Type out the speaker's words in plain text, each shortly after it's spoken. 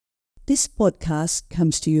This podcast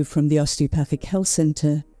comes to you from the Osteopathic Health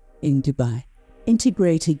Centre in Dubai,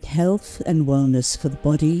 integrating health and wellness for the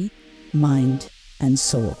body, mind and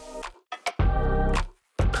soul.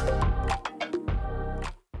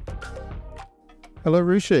 Hello,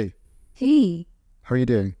 Rushi. Hey. How are you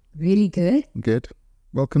doing? Really good. Good.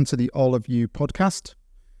 Welcome to the All of You podcast,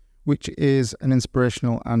 which is an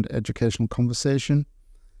inspirational and educational conversation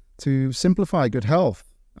to simplify good health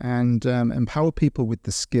and empower people with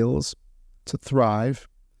the skills to thrive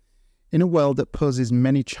in a world that poses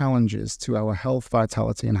many challenges to our health,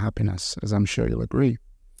 vitality and happiness, as I'm sure you'll agree.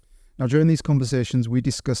 Now, during these conversations, we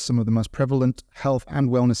discuss some of the most prevalent health and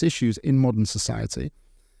wellness issues in modern society,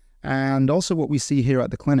 and also what we see here at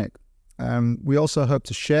the clinic. We also hope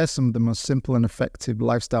to share some of the most simple and effective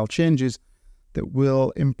lifestyle changes that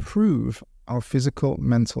will improve our physical,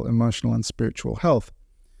 mental, emotional, and spiritual health.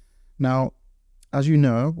 Now, as you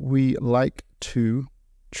know, we like to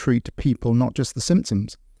treat people, not just the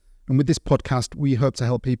symptoms. And with this podcast, we hope to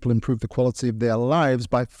help people improve the quality of their lives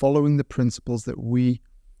by following the principles that we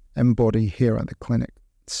embody here at the clinic.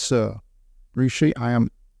 So, Rushi, I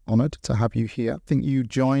am honoured to have you here. I think you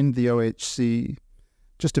joined the OHC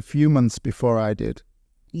just a few months before I did.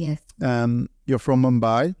 Yes. You're from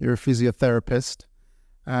Mumbai. You're a physiotherapist.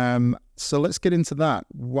 So let's get into that.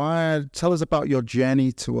 Tell us about your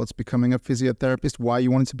journey towards becoming a physiotherapist, why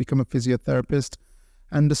you wanted to become a physiotherapist,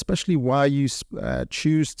 and especially why you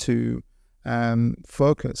choose to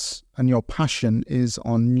focus, and your passion is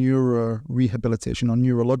on neurorehabilitation, on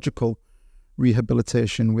neurological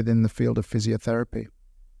rehabilitation within the field of physiotherapy.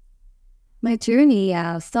 My journey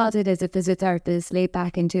started as a physiotherapist late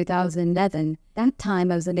back in 2011. That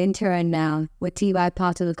time I was an intern with TY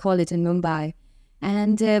Patil College in Mumbai.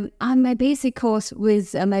 And my basic course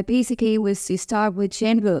was, my basic aim was to start with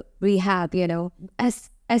general rehab,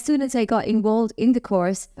 As soon as I got involved in the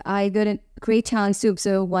course, I got a great chance to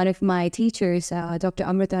observe one of my teachers, Dr.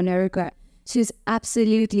 Amrita Narukar. She's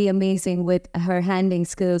absolutely amazing with her handling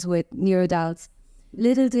skills with neuroadults.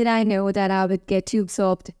 Little did I know that I would get too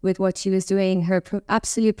absorbed with what she was doing, her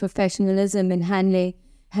absolute professionalism in handling,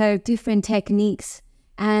 her different techniques,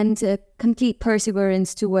 and complete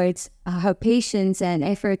perseverance towards her patients and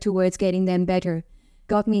effort towards getting them better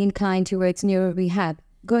got me inclined towards neuro rehab.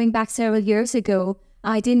 Going back several years ago,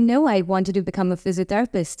 I didn't know I wanted to become a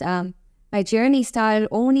physiotherapist. My journey started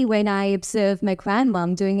only when I observed my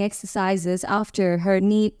grandmom doing exercises after her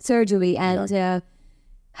knee surgery, and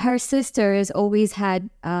her sister has always had,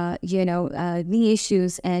 knee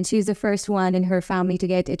issues, and she's the first one in her family to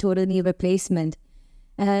get a total knee replacement.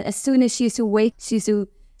 As soon as she used to wake, she used to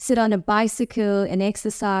sit on a bicycle and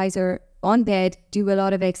exercise, or on bed, do a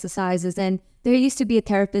lot of exercises. And there used to be a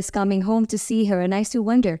therapist coming home to see her, and I used to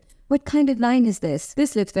wonder, what kind of line is this?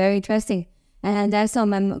 This looks very interesting. And I saw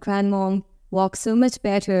my grandmom walk so much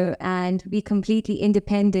better and be completely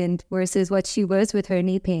independent versus what she was with her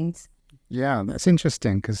knee pains. Yeah, that's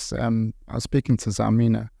interesting because I was speaking to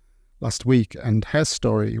Zarmina last week, and her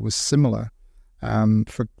story was similar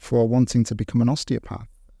for wanting to become an osteopath.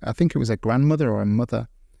 I think it was a grandmother or a mother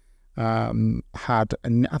had,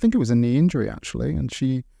 I think it was a knee injury actually, and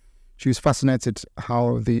she was fascinated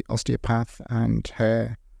how the osteopath and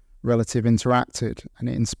her relative interacted, and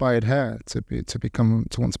it inspired her to want to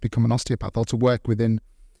become an osteopath or to work within,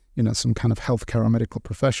 some kind of healthcare or medical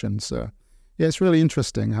profession. So yeah, it's really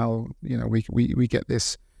interesting how we get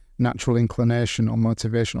this natural inclination or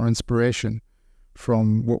motivation or inspiration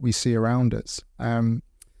from what we see around us.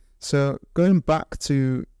 So going back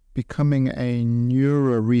to becoming a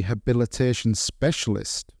neurorehabilitation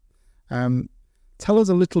specialist, tell us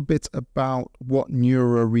a little bit about what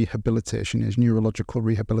neurorehabilitation is, neurological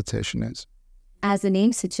rehabilitation is. As the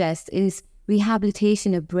name suggests, it is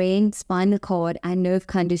rehabilitation of brain, spinal cord, and nerve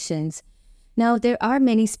conditions. Now, there are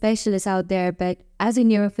many specialists out there, but as a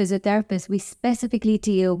neurophysiotherapist, we specifically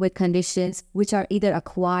deal with conditions which are either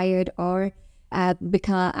acquired or have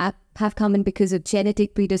come in because of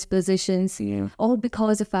genetic predispositions, or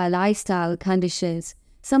because of our lifestyle conditions.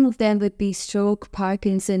 Some of them would be stroke,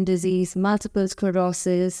 Parkinson's disease, multiple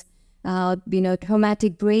sclerosis,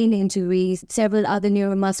 traumatic brain injuries, several other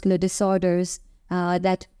neuromuscular disorders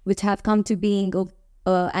which have come to being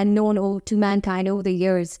and known to mankind over the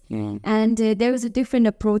years. And there is a different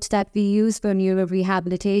approach that we use for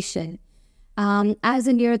neurorehabilitation. As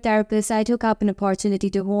a neurotherapist, I took up an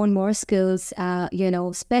opportunity to hone more skills,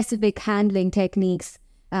 specific handling techniques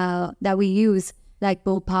that we use, like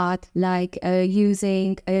BOPAT, like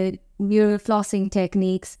using neuroflossing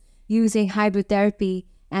techniques, using hydrotherapy,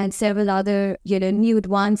 and several other, new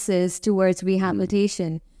advances towards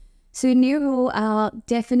rehabilitation. So neuro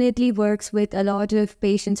definitely works with a lot of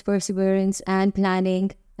patients' perseverance and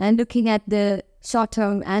planning and looking at the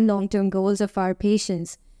short-term and long-term goals of our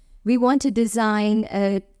patients. We want to design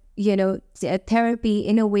a therapy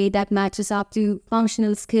in a way that matches up to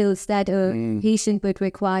functional skills that a patient would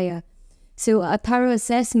require. So a thorough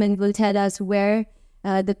assessment will tell us where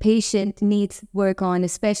the patient needs work on,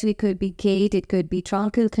 especially could be gait, it could be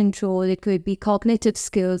truncal control, it could be cognitive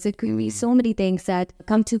skills, it could be so many things that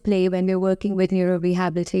come to play when we're working with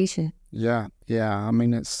neurorehabilitation. Yeah. I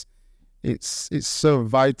mean, it's so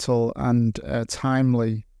vital and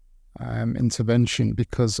timely intervention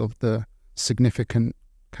because of the significant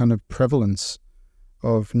kind of prevalence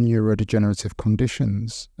of neurodegenerative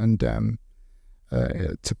conditions. And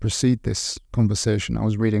to precede this conversation, I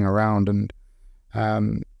was reading around and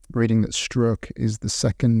reading that stroke is the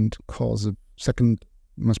second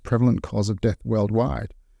most prevalent cause of death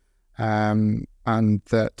worldwide, and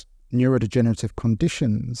that neurodegenerative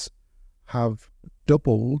conditions have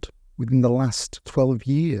doubled within the last 12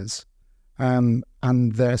 years, and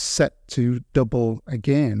they're set to double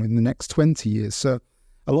again in the next 20 years. So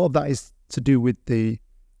a lot of that is to do with the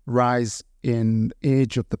rise in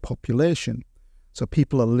age of the population. So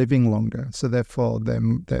people are living longer, so therefore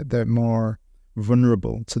they're more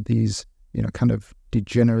vulnerable to these, kind of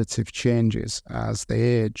degenerative changes as they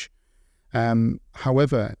age.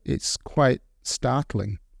 However, it's quite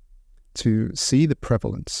startling to see the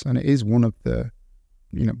prevalence, and it is one of the,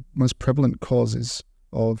 most prevalent causes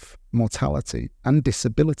of mortality and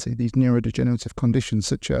disability, these neurodegenerative conditions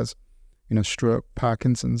such as, stroke,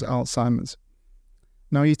 Parkinson's, Alzheimer's.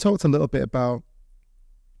 Now, you talked a little bit about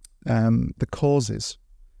the causes.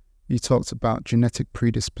 You talked about genetic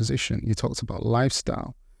predisposition. You talked about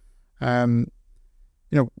lifestyle.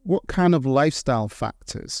 What kind of lifestyle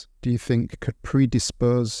factors do you think could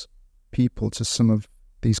predispose people to some of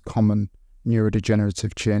these common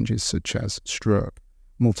neurodegenerative changes such as stroke,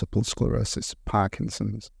 multiple sclerosis,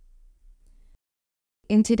 Parkinson's?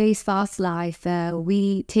 In today's fast life,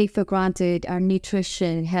 we take for granted our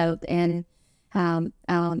nutrition, health, and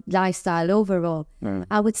lifestyle overall.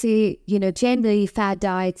 I would say, generally fat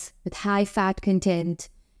diets with high fat content,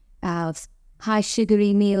 high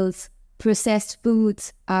sugary meals, processed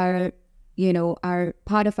foods are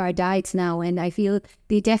part of our diets now. And I feel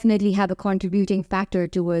they definitely have a contributing factor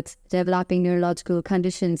towards developing neurological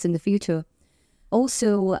conditions in the future.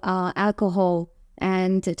 Also, alcohol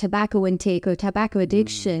and tobacco intake or tobacco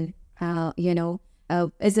addiction,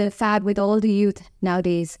 is a fad with all the youth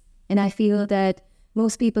nowadays. And I feel that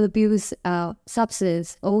most people abuse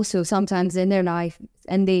substances also sometimes in their life,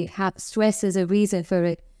 and they have stress as a reason for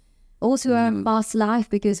it. Also our fast life,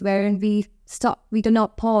 because wherein we do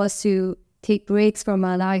not pause to take breaks from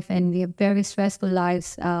our life, and we have very stressful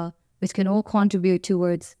lives, which can all contribute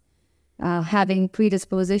towards having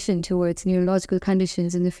predisposition towards neurological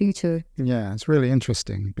conditions in the future. Yeah, it's really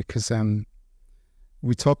interesting because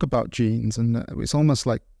we talk about genes, and it's almost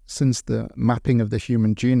like since the mapping of the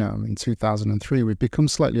human genome in 2003, we've become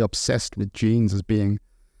slightly obsessed with genes as being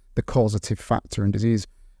the causative factor in disease.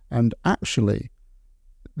 And actually,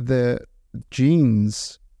 the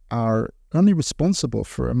genes are only responsible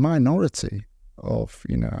for a minority of,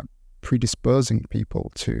 predisposing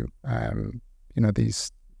people to,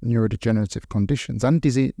 these neurodegenerative conditions and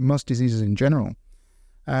most diseases in general.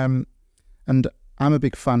 And I'm a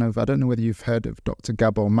big fan of, I don't know whether you've heard of Dr.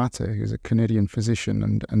 Gabor Mate, who's a Canadian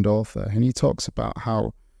physician and author, and he talks about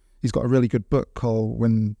how he's got a really good book called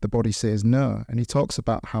When the Body Says No, and he talks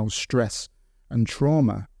about how stress and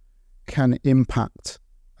trauma can impact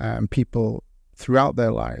people throughout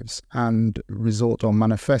their lives and result or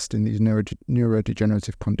manifest in these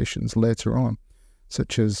neurodegenerative conditions later on,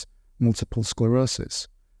 such as multiple sclerosis,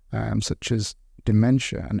 such as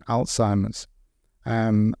dementia and Alzheimer's.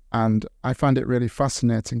 And I find it really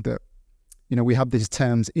fascinating that, we have these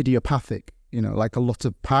terms idiopathic, like a lot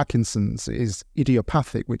of Parkinson's is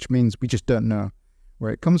idiopathic, which means we just don't know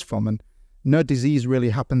where it comes from. And no disease really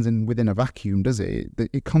happens within a vacuum, does it?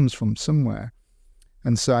 It comes from somewhere.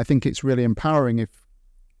 And so I think it's really empowering if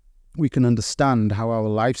we can understand how our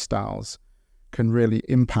lifestyles can really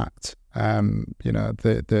impact,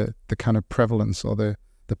 the kind of prevalence or the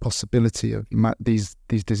possibility of these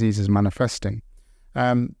diseases manifesting.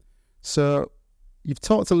 So you've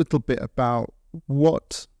talked a little bit about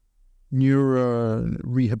what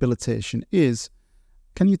neurorehabilitation is.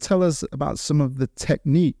 Can you tell us about some of the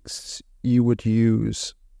techniques you would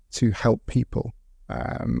use to help people,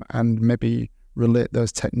 and maybe relate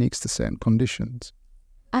those techniques to certain conditions?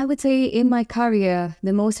 I would say in my career,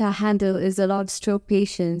 the most I handle is a lot of stroke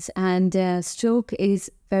patients, and stroke is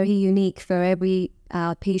very unique for every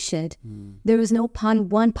patient, there is no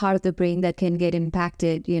one part of the brain that can get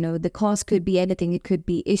impacted. The cause could be anything. It could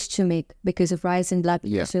be ischemic because of rise in blood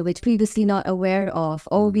pressure, which previously not aware of,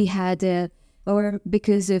 or we had or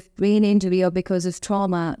because of brain injury, or because of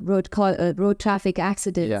trauma, road traffic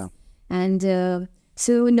accidents. And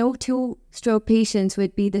so no two stroke patients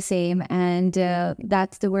would be the same. And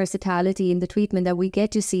that's the versatility in the treatment that we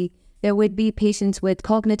get to see. There would be patients with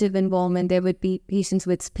cognitive involvement. There would be patients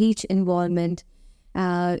with speech involvement,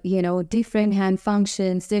 different hand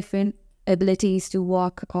functions, different abilities to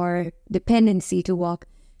walk or dependency to walk.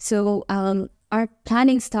 So our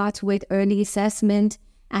planning starts with early assessment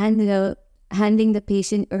and handling the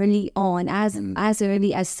patient early on, as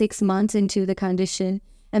early as 6 months into the condition.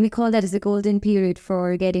 And we call that as the golden period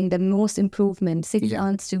for getting the most improvement, 6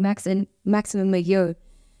 months to maximum a year.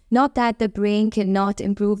 Not that the brain cannot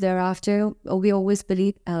improve thereafter. We always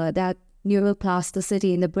believe that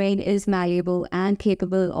neuroplasticity in the brain is malleable and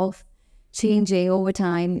capable of changing over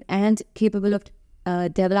time and capable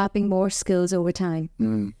of developing more skills over time.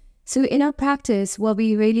 So in our practice, what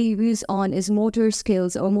we really use on is motor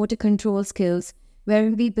skills or motor control skills,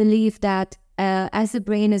 where we believe that as the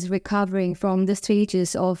brain is recovering from the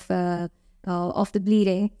stages of the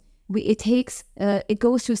bleeding, it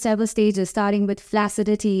goes through several stages, starting with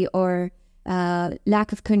flaccidity or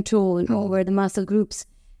lack of control over the muscle groups.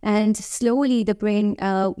 And slowly the brain,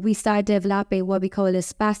 we start developing what we call a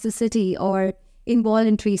spasticity or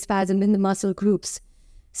involuntary spasm in the muscle groups.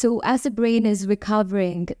 So as the brain is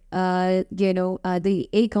recovering, the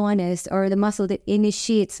agonist or the muscle that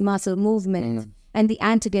initiates muscle movement and the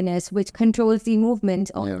antagonist, which controls the movement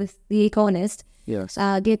of the agonist,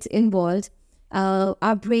 gets involved.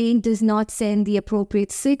 Our brain does not send the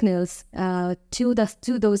appropriate signals to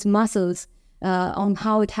those muscles on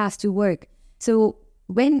how it has to work. So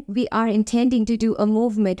when we are intending to do a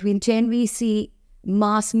movement, we generally see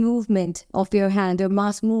mass movement of your hand or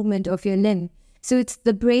mass movement of your limb. So it's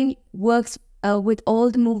the brain works with all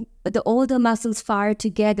the muscles fire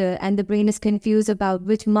together, and the brain is confused about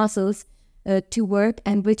which muscles to work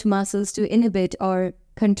and which muscles to inhibit or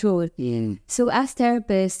control. So as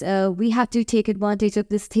therapists, we have to take advantage of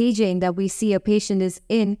the staging that we see a patient is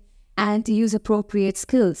in and to use appropriate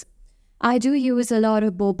skills. I do use a lot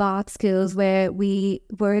of Bobart skills where we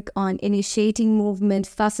work on initiating movement,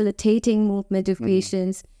 facilitating movement of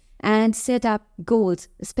patients, and set up goals,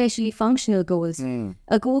 especially functional goals.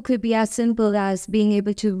 A goal could be as simple as being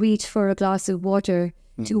able to reach for a glass of water,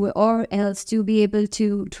 or else to be able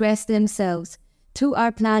to dress themselves. Through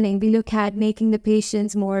our planning, we look at making the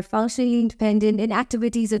patients more functionally independent in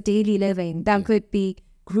activities of daily living. That could be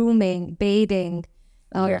grooming, bathing,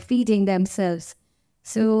 or feeding themselves.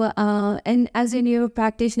 So, and as a neuro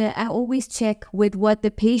practitioner, I always check with what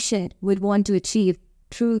the patient would want to achieve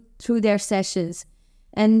through their sessions.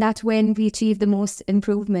 And that's when we achieve the most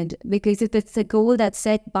improvement. Because if it's a goal that's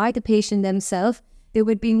set by the patient themselves, they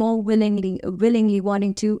would be more willingly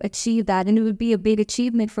wanting to achieve that. And it would be a big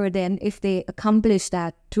achievement for them if they accomplish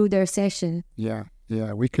that through their session. Yeah.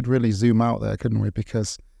 We could really zoom out there, couldn't we?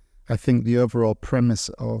 Because I think the overall premise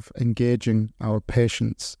of engaging our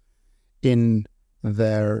patients in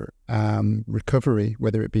their recovery,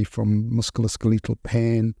 whether it be from musculoskeletal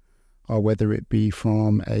pain or whether it be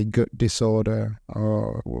from a gut disorder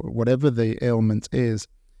or whatever the ailment is,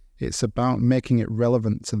 it's about making it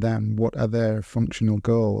relevant to them. What are their functional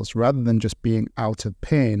goals? Rather than just being out of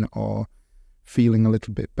pain or feeling a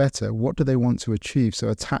little bit better, what do they want to achieve? So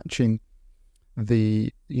attaching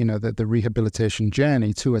the rehabilitation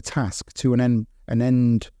journey to a task, to an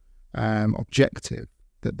end objective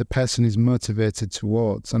that the person is motivated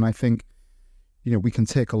towards. And I think, we can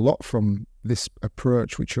take a lot from this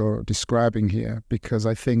approach which you're describing here, because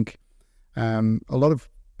I think a lot of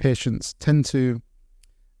patients tend to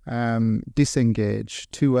disengage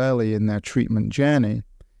too early in their treatment journey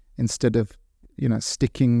instead of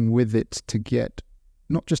sticking with it to get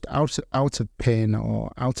not just out of pain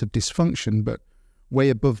or out of dysfunction, but way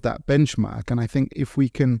above that benchmark. And I think if we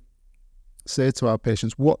can say to our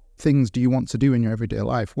patients, what things do you want to do in your everyday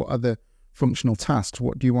life? What are the functional tasks?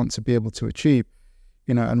 What do you want to be able to achieve?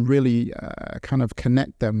 And really kind of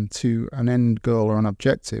connect them to an end goal or an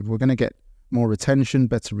objective. We're going to get more retention,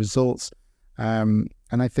 better results. And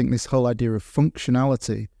I think this whole idea of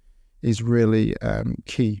functionality is really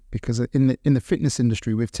key, because in the fitness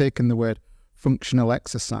industry, we've taken the word functional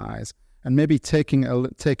exercise and maybe taken it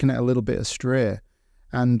a little bit astray.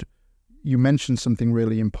 And you mentioned something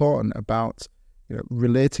really important about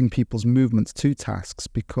relating people's movements to tasks,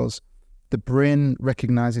 because the brain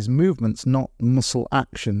recognizes movements, not muscle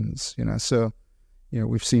actions. So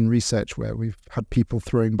we've seen research where we've had people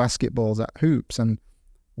throwing basketballs at hoops, and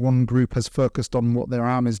one group has focused on what their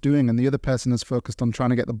arm is doing, and the other person has focused on trying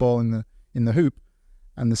to get the ball in the hoop,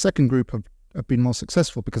 and the second group have been more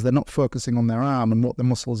successful because they're not focusing on their arm and what the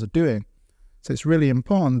muscles are doing. So it's really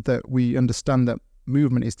important that we understand that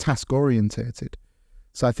movement is task orientated.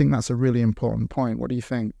 So I think that's a really important point. What do you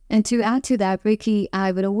think? And to add to that, Ricky,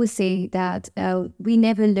 I would always say that we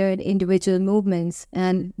never learn individual movements,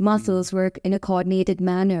 and muscles work in a coordinated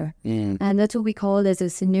manner. And that's what we call as a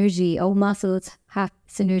synergy. All muscles have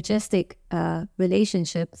synergistic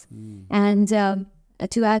relationships. And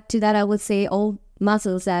to add to that, I would say all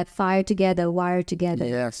muscles that fire together, wire together.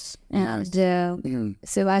 Yes. And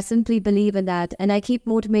so I simply believe in that. And I keep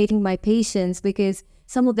motivating my patients because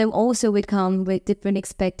some of them also would come with different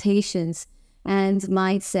expectations and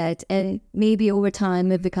mindset, and maybe over time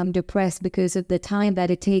have become depressed because of the time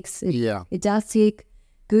that it takes. It does take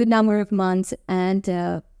good number of months and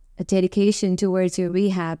a dedication towards your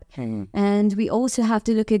rehab. And we also have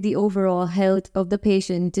to look at the overall health of the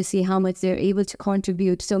patient to see how much they're able to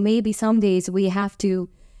contribute. So maybe some days we have to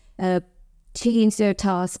change their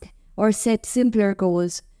task or set simpler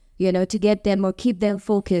goals, to get them or keep them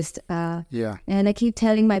focused. And I keep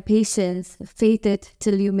telling my patients, faith it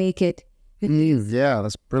till you make it. Yeah,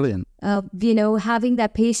 that's brilliant. Having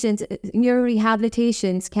that patience,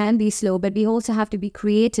 neurorehabilitations can be slow, but we also have to be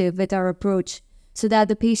creative with our approach so that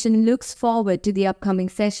the patient looks forward to the upcoming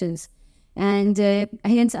sessions. And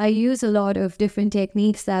hence I use a lot of different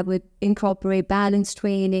techniques that would incorporate balance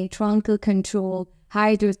training, truncal control,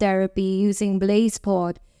 hydrotherapy, using blaze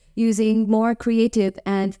pod, using more creative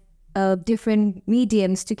and different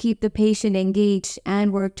mediums to keep the patient engaged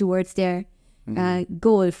and work towards their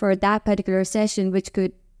goal for that particular session, which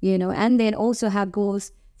could, and then also have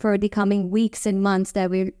goals for the coming weeks and months that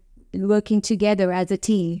we're working together as a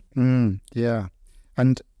team. Yeah.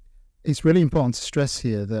 And it's really important to stress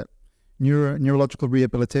here that neurological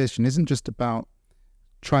rehabilitation isn't just about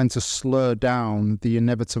trying to slow down the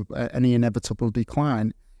any inevitable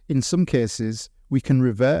decline. In some cases, we can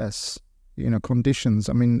reverse conditions.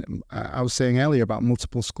 I mean, I was saying earlier about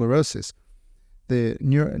multiple sclerosis. The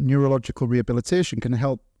neurological rehabilitation can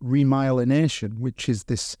help remyelination, which is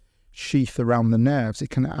this sheath around the nerves. It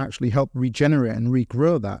can actually help regenerate and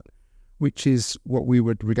regrow that, which is what we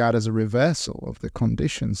would regard as a reversal of the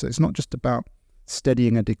condition. So it's not just about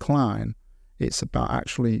steadying a decline, it's about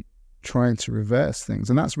actually trying to reverse things.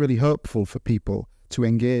 And that's really hopeful for people to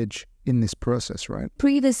engage in this process, right?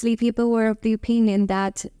 Previously, people were of the opinion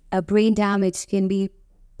that brain damage can be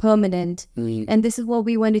permanent. And this is what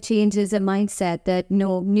we want to change as a mindset, that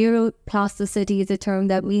neuroplasticity is a term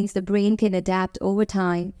that means the brain can adapt over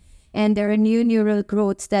time. And there are new neural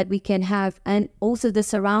growths that we can have. And also the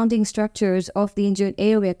surrounding structures of the injured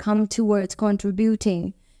area come towards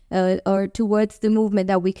contributing or towards the movement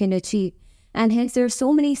that we can achieve. And hence there are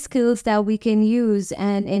so many skills that we can use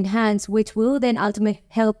and enhance, which will then ultimately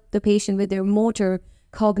help the patient with their motor,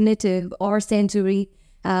 cognitive or sensory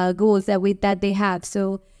goals that they have.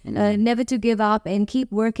 So never to give up and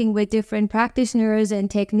keep working with different practitioners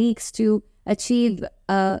and techniques to achieve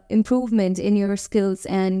improvement in your skills,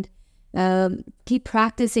 and keep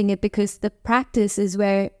practicing it, because the practice is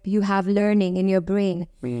where you have learning in your brain.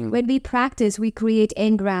 When we practice, we create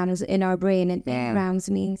engrams in our brain, and engrams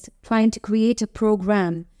means trying to create a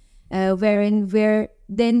program where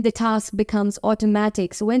then the task becomes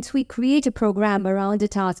automatic. So once we create a program around the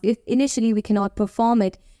task, if initially we cannot perform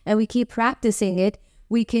it and we keep practicing it,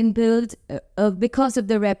 we can build, because of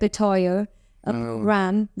the repertoire, a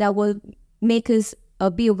program that will make us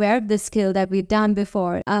be aware of the skill that we've done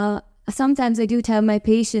before. Sometimes I do tell my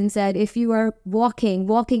patients that if you are walking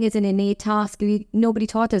is an innate task. Nobody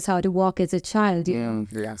taught us how to walk as a child.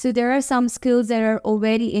 So there are some skills that are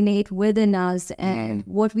already innate within us, and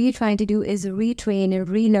what we're trying to do is retrain and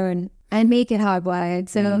relearn and make it hardwired.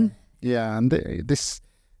 So and this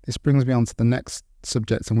brings me on to the next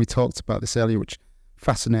subject, and we talked about this earlier, which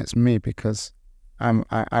fascinates me because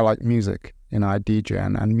I like music. I DJ,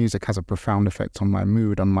 and music has a profound effect on my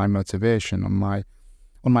mood, on my motivation, on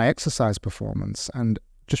my exercise performance. And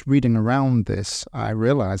just reading around this, I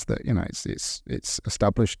realized that it's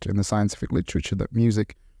established in the scientific literature that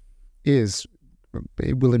music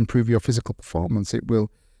will improve your physical performance. It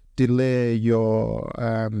will delay your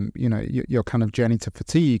your kind of journey to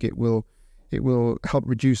fatigue. It will help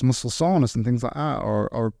reduce muscle soreness and things like that,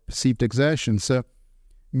 or perceived exertion. So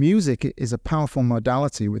music is a powerful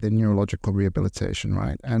modality within neurological rehabilitation,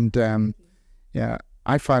 right? And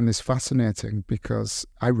I find this fascinating because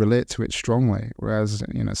I relate to it strongly, whereas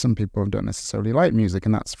some people don't necessarily like music,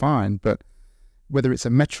 and that's fine. But whether it's a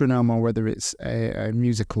metronome or whether it's a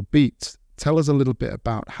musical beat. Tell us a little bit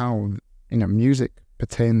about how music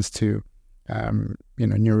pertains to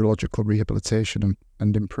neurological rehabilitation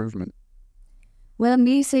and improvement. Well,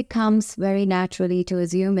 music comes very naturally to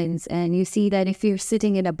us humans, and you see that if you're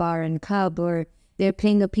sitting in a bar and club, or they're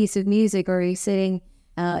playing a piece of music, or you're sitting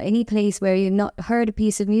any place where you've not heard a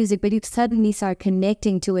piece of music, but you suddenly start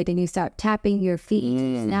connecting to it and you start tapping your feet,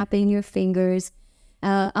 snapping your fingers.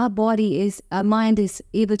 Our mind is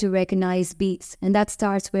able to recognize beats, and that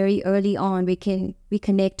starts very early on. We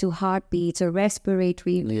connect to heartbeats or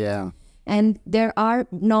respiratory. Yeah. And there are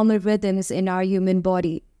normal rhythms in our human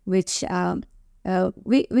body, which are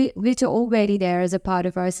already there as a part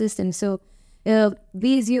of our system. So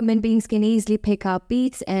we as human beings can easily pick up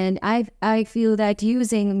beats, and I feel that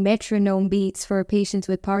using metronome beats for patients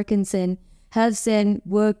with Parkinson helps them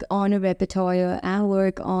work on a repertoire and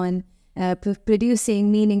work on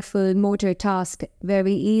producing meaningful motor tasks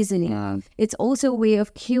very easily. It's also a way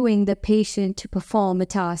of cueing the patient to perform a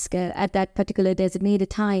task at that particular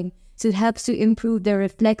designated time. So it helps to improve their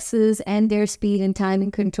reflexes and their speed and time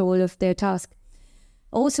and control of their task.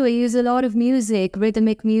 Also, I use a lot of music,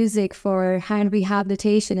 rhythmic music, for hand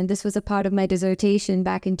rehabilitation, and this was a part of my dissertation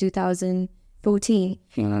back in 2014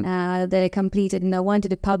 that I completed, and I wanted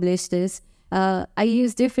to publish this. I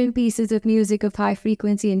use different pieces of music of high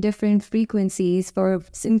frequency and different frequencies for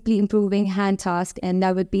simply improving hand tasks, and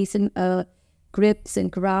that would be some grips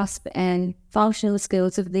and grasp and functional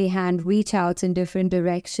skills of the hand, reach outs in different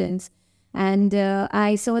directions. And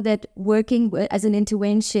I saw that working as an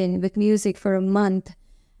intervention with music for a month,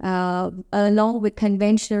 along with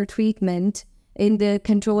conventional treatment in the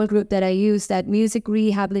control group that I used, that music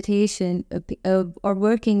rehabilitation or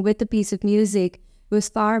working with a piece of music was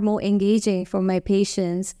far more engaging for my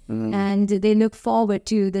patients. And they look forward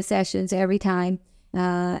to the sessions every time.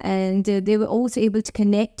 And they were also able to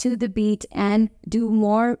connect to the beat and do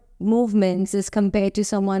more movements as compared to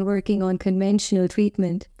someone working on conventional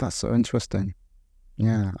treatment. That's so interesting.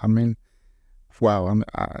 Yeah, I mean, wow.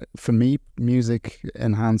 For me, music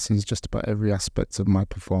enhances just about every aspect of my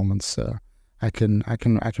performance. So I can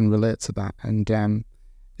relate to that, and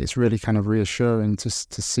it's really kind of reassuring to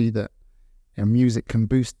see that music can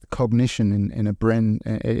boost cognition in a brain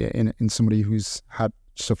in somebody who's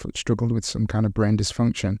struggled with some kind of brain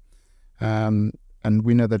dysfunction. And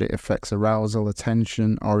we know that it affects arousal,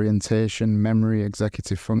 attention, orientation, memory,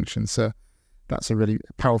 executive function. So that's a really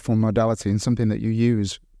powerful modality and something that you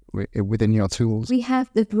use within your tools. We have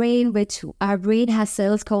the brain, which our brain has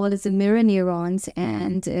cells called as the mirror neurons.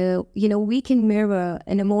 And, we can mirror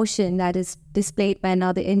an emotion that is displayed by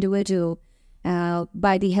another individual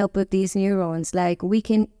by the help of these neurons. Like we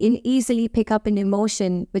can easily pick up an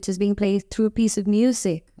emotion which is being played through a piece of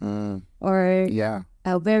music very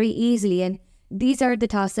easily. And these are the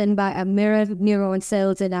tasks done by a mirror neuron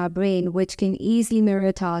cells in our brain, which can easily mirror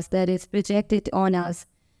a task that is projected on us,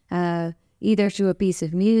 either through a piece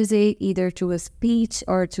of music, either through a speech,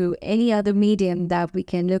 or through any other medium that we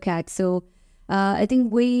can look at. So I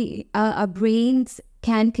think our brains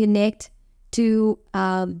can connect to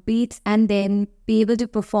beats and then be able to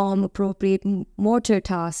perform appropriate motor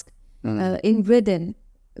tasks in rhythm,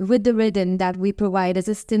 with the rhythm that we provide as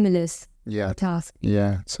a stimulus task.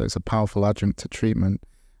 Yeah, so it's a powerful adjunct to treatment.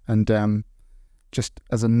 And just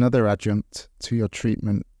as another adjunct to your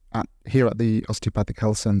treatment, here at the Osteopathic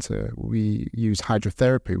Health Centre, we use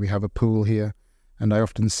hydrotherapy. We have a pool here, and I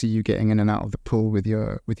often see you getting in and out of the pool with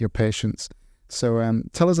your patients. So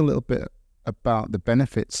tell us a little bit about the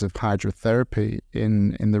benefits of hydrotherapy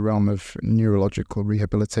in the realm of neurological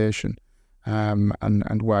rehabilitation,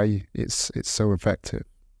 and why it's so effective.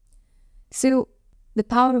 So the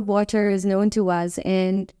power of water is known to us,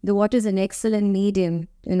 and the water is an excellent medium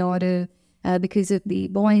in order because of the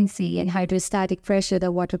buoyancy and hydrostatic pressure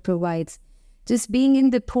that water provides. Just being in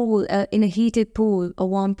the pool, in a heated pool, a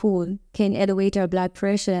warm pool, can elevate our blood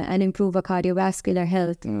pressure and improve our cardiovascular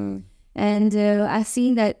health. And I've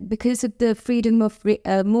seen that because of the freedom of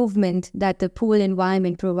movement that the pool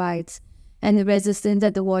environment provides and the resistance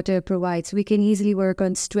that the water provides, we can easily work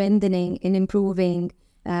on strengthening and improving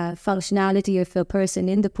functionality of a person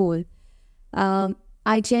in the pool.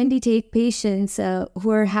 I generally take patients who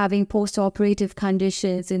are having post-operative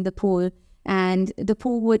conditions in the pool, and the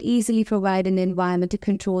pool would easily provide an environment to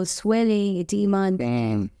control swelling, edema,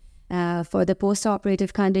 for the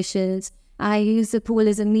post-operative conditions. I use the pool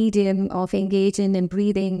as a medium of engaging and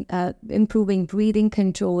breathing, improving breathing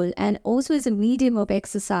control, and also as a medium of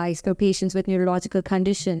exercise for patients with neurological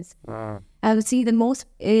conditions. I would see that most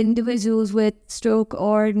individuals with stroke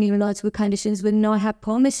or neurological conditions would not have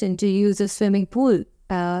permission to use a swimming pool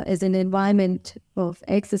as an environment of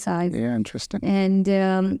exercise. Yeah, interesting. And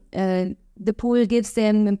the pool gives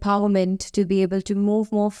them empowerment to be able to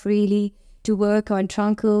move more freely, to work on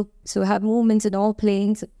truncal, so have movements in all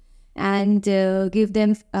planes, and give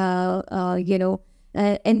them,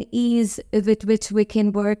 an ease with which we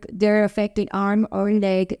can work their affected arm or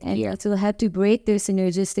leg, and also help to break their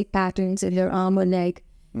synergistic patterns in their arm or leg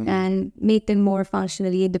and make them more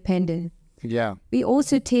functionally independent. Yeah. We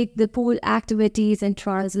also take the pool activities and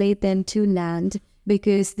translate them to land,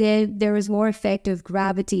 because there is more effective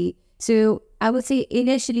gravity. So I would say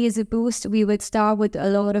initially as a boost, we would start with a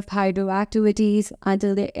lot of hydro activities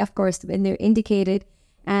until they, of course, when they're indicated,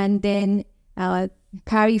 and then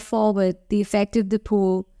carry forward the effect of the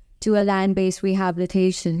pool to a land-based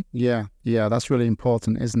rehabilitation. Yeah, that's really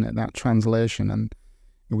important, isn't it? That translation. And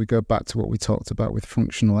we go back to what we talked about with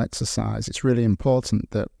functional exercise. It's really important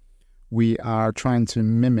that we are trying to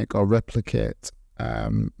mimic or replicate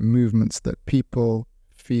movements that people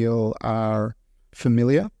feel are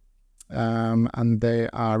familiar, and they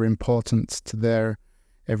are important to their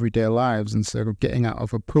everyday lives. And so getting out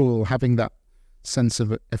of a pool, having that sense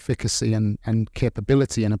of efficacy and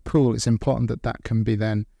capability in a pool, it's important that can be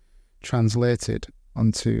then translated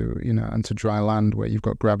onto dry land where you've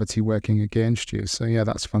got gravity working against you. So yeah,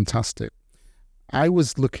 that's fantastic. I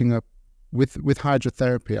was looking up with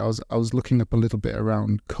hydrotherapy. I was looking up a little bit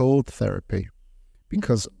around cold therapy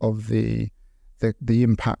because of the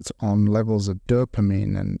impact on levels of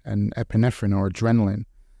dopamine and epinephrine or adrenaline.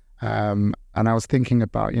 And I was thinking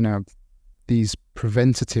about these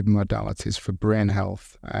preventative modalities for brain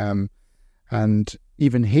health, and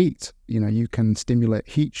even heat. You can stimulate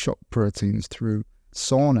heat shock proteins through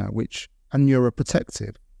sauna, which are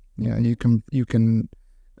neuroprotective. You can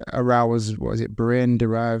arouse,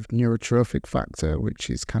 brain-derived neurotrophic factor, which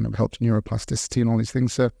is kind of helps neuroplasticity and all these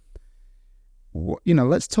things. So,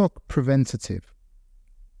 let's talk preventative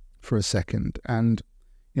for a second. And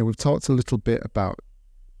we've talked a little bit about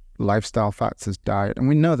lifestyle factors, diet, and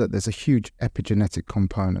we know that there's a huge epigenetic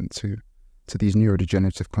component to these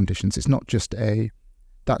neurodegenerative conditions. It's not just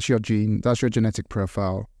that's your gene, that's your genetic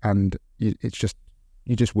profile, and you're just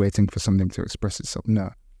waiting for something to express itself.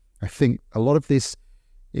 No, I think a lot of this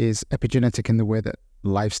is epigenetic in the way that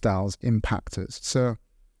lifestyles impact us. So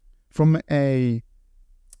from a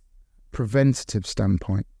preventative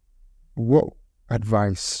standpoint, what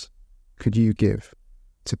advice could you give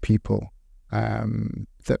to people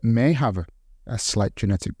that may have a slight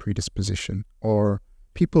genetic predisposition, or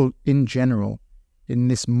people in general in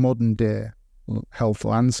this modern day health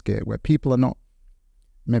landscape where people are not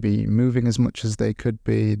maybe moving as much as they could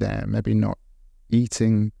be, they're maybe not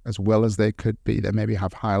eating as well as they could be, they maybe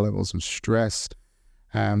have high levels of stress?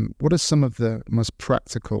 What are some of the most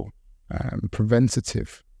practical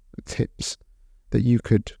preventative tips that you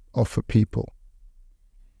could offer people?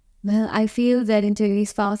 Well, I feel that in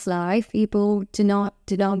today's fast life, people do not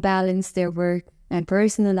balance their work and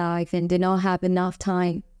personal life, and do not have enough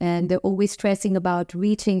time, and they're always stressing about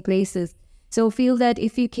reaching places. So I feel that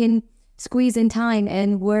if you can squeeze in time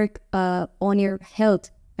and work on your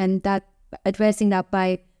health, and that addressing that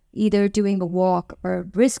by either doing a walk or a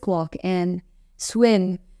brisk walk and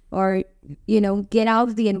swim, or get out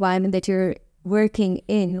of the environment that you're working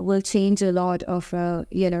in, will change a lot of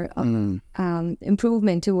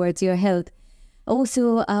improvement towards your health.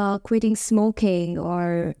 Also, quitting smoking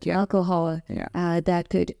or alcohol, that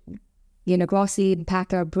could grossly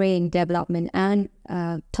impact our brain development, and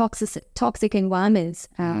toxic environments,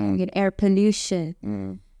 air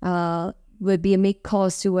pollution would be a big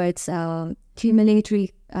cause towards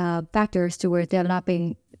cumulatory factors towards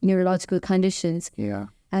developing neurological conditions.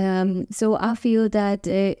 So I feel that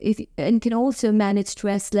and can also manage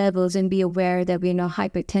stress levels and be aware that we're not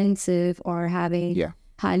hypertensive or having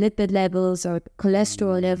high lipid levels or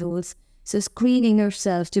cholesterol levels. So screening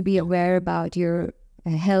yourself to be aware about your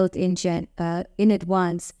health in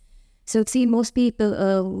advance. So see, most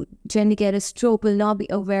people generally get a stroke will not be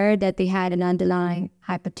aware that they had an underlying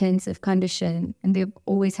hypertensive condition, and they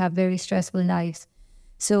always have very stressful lives.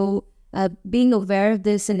 So being aware of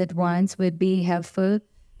this in advance would be helpful.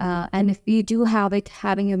 And if you do have it,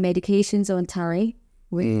 having your medications on time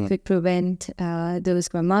could prevent those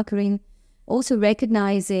from occurring. Also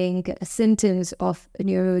recognizing symptoms of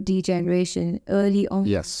neurodegeneration early on.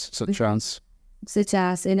 Yes, such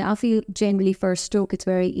as, and I feel generally for a stroke, it's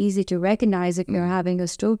very easy to recognize if you're having a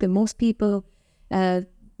stroke, and most people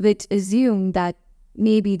would assume that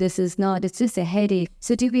maybe this is not, it's just a headache.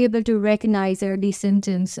 So to be able to recognize early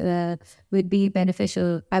symptoms would be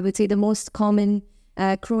beneficial. I would say the most common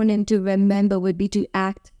acronym to remember would be to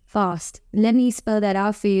act fast. Let me spell that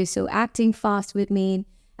out for you. So acting fast would mean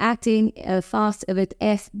acting fast with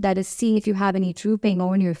F, that is C, if you have any drooping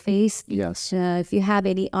on your face. Yes. If you have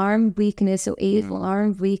any arm weakness, so A for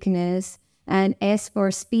arm weakness, and S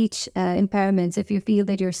for speech impairments. If you feel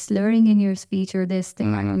that you're slurring in your speech or there's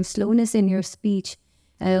slowness in your speech,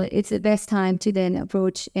 it's the best time to then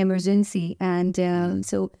approach emergency. And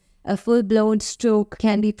so a full-blown stroke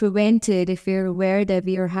can be prevented if you're aware that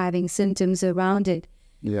we are having symptoms around it.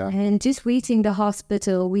 Yeah. And just reaching the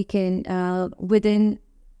hospital, we can, within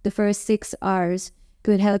the first 6 hours,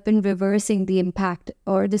 could help in reversing the impact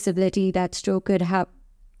or disability that stroke could have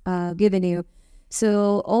given you.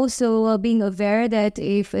 So also being aware that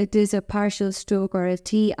if it is a partial stroke or a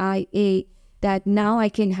TIA, that now I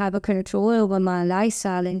can have a control over my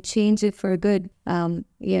lifestyle and change it for good.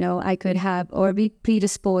 I could have or be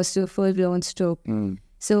predisposed to a full-blown stroke.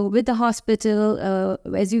 So with the hospital,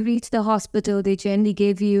 as you reach the hospital, they generally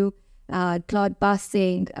give you clot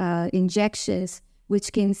busting injections,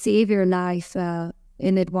 which can save your life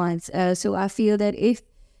in advance. So I feel that if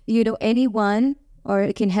anyone, or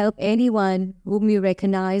it can help anyone whom you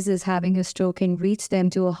recognize as having a stroke and reach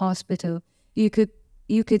them to a hospital, you could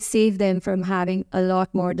save them from having a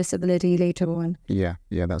lot more disability later on. Yeah,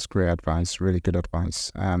 that's great advice, really good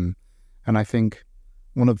advice. And I think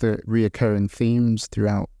one of the reoccurring themes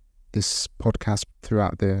throughout this podcast,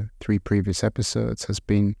 throughout the 3 previous episodes, has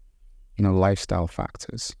been, lifestyle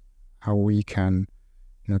factors, how we can,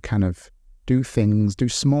 kind of do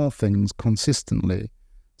small things consistently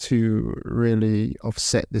to really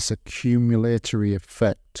offset this accumulatory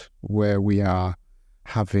effect where we are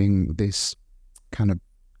having this kind of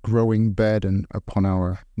growing burden upon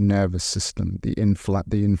our nervous system, the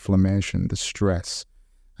inflammation, the stress,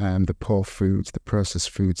 the poor foods, the processed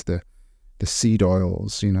foods, the seed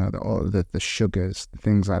oils, the sugars,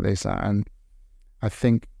 things like this. And I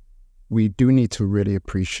think we do need to really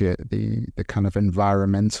appreciate the kind of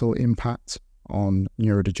environmental impact on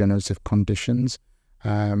neurodegenerative conditions.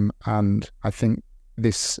 And I think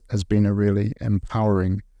this has been a really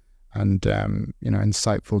empowering and,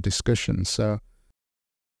 insightful discussion. So,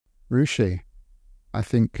 Rushi, I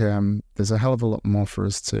think there's a hell of a lot more for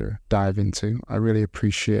us to dive into. I really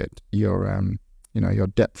appreciate your, your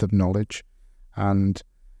depth of knowledge. And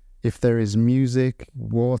if there is music,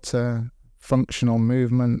 water, functional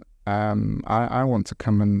movement, I want to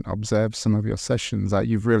come and observe some of your sessions.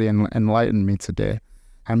 You've really enlightened me today.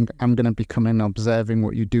 I'm going to be coming and observing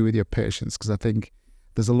what you do with your patients, because I think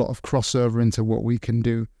there's a lot of crossover into what we can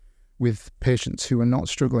do with patients who are not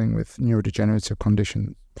struggling with neurodegenerative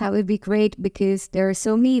conditions. That would be great, because there are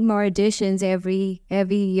so many more additions every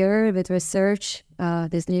year with research.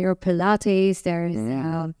 There's Neuropilates, there's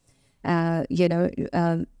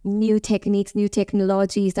new techniques, new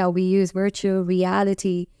technologies that we use, virtual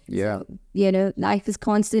reality. Yeah. So, life is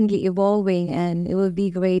constantly evolving, and it would be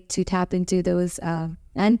great to tap into those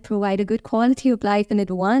and provide a good quality of life in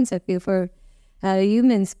advance, I feel, for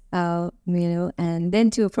humans, and then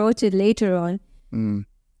to approach it later on.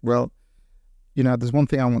 Well, there's one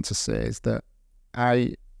thing I want to say is that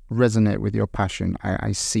I resonate with your passion.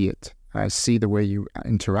 I see it. I see the way you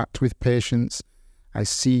interact with patients. I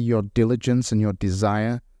see your diligence and your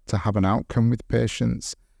desire to have an outcome with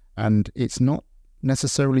patients. And it's not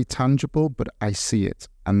necessarily tangible, but I see it.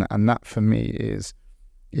 And that for me is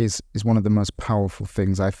one of the most powerful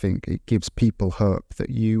things. I think it gives people hope that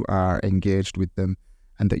you are engaged with them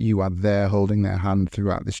and that you are there holding their hand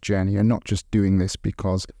throughout this journey. You're not just doing this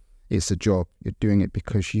because it's a job. You're doing it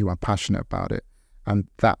because you are passionate about it. And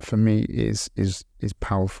that for me is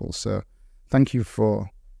powerful. So thank you for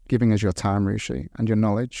giving us your time, Rushi, and your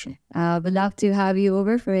knowledge. I would love to have you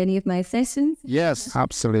over for any of my sessions. Yes,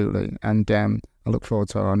 absolutely. And I look forward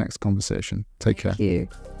to our next conversation. Take care. Thank you.